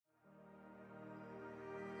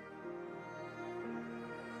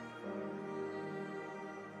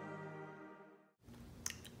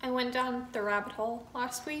I went down the rabbit hole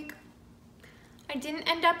last week. I didn't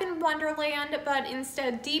end up in Wonderland, but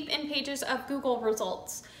instead deep in pages of Google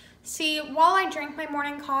results. See, while I drank my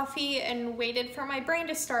morning coffee and waited for my brain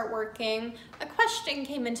to start working, a question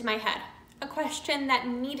came into my head. A question that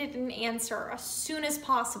needed an answer as soon as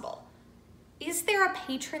possible. Is there a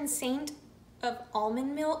patron saint of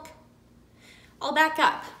almond milk? I'll back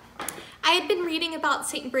up. I had been reading about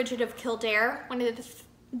St. Bridget of Kildare, one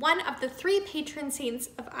of the three patron saints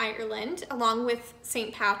of Ireland, along with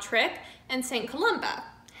St. Patrick and St. Columba.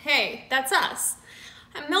 Hey, that's us.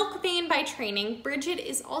 A milk vein by training, Bridget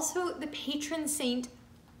is also the patron saint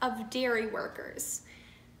of dairy workers.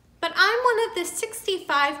 But I'm one of the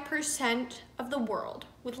 65% of the world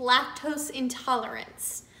with lactose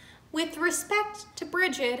intolerance. With respect to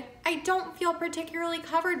Bridget, I don't feel particularly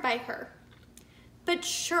covered by her. But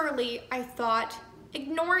surely, I thought,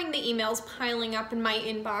 ignoring the emails piling up in my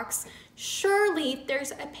inbox, surely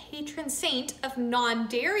there's a patron saint of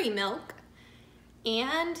non-dairy milk.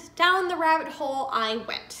 And down the rabbit hole I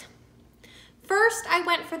went. First, I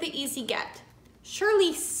went for the easy get.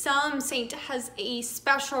 Surely some saint has a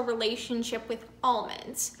special relationship with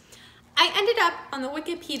almonds. I ended up on the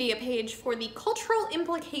Wikipedia page for the cultural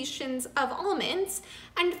implications of almonds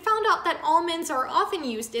and found out that almonds are often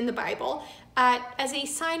used in the Bible as a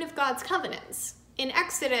sign of God's covenants. In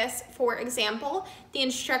Exodus, for example, the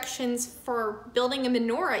instructions for building a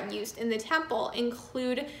menorah used in the temple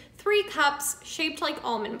include 3 cups shaped like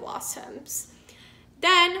almond blossoms.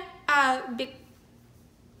 Then,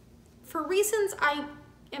 for reasons I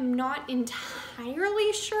am not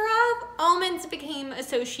entirely sure of, almonds became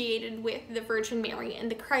associated with the Virgin Mary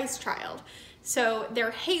and the Christ child. So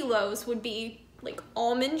their halos would be like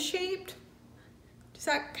almond shaped. Does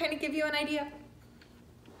that kind of give you an idea?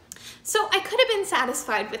 So I could have been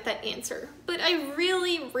satisfied with that answer, but I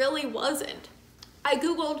really wasn't. I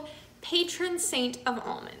Googled patron saint of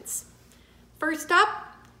almonds. First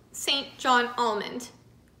up, St. John Almond.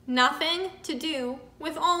 Nothing to do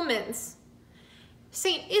with almonds.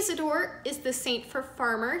 St. Isidore is the saint for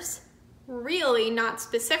farmers. Really not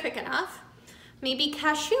specific enough. Maybe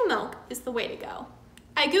cashew milk is the way to go.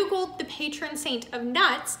 I Googled the patron saint of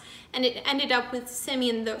nuts, and it ended up with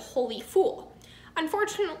Simeon the Holy Fool.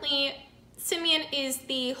 Unfortunately, Simeon is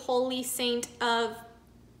the holy saint of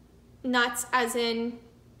nuts as in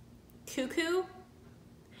cuckoo.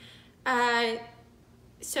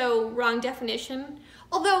 So wrong definition.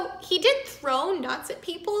 Although he did throw nuts at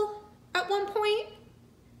people at one point.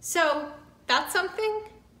 So that's something.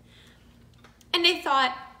 And I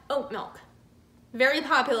thought, oat milk, very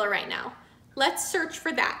popular right now. Let's search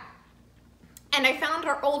for that. And I found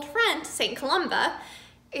our old friend, St. Columba.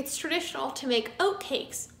 It's traditional to make oat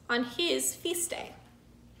cakes on his feast day.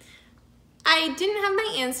 I didn't have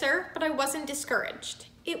my answer, but I wasn't discouraged.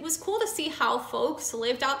 It was cool to see how folks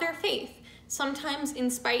lived out their faith, sometimes in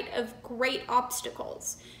spite of great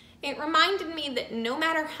obstacles. It reminded me that no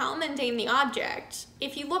matter how mundane the object,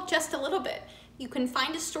 if you look just a little bit, you can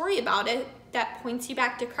find a story about it that points you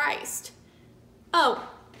back to Christ. Oh,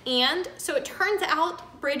 and so it turns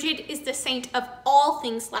out Bridget is the saint of all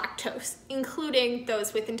things lactose, including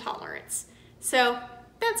those with intolerance. So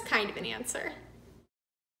that's kind of an answer.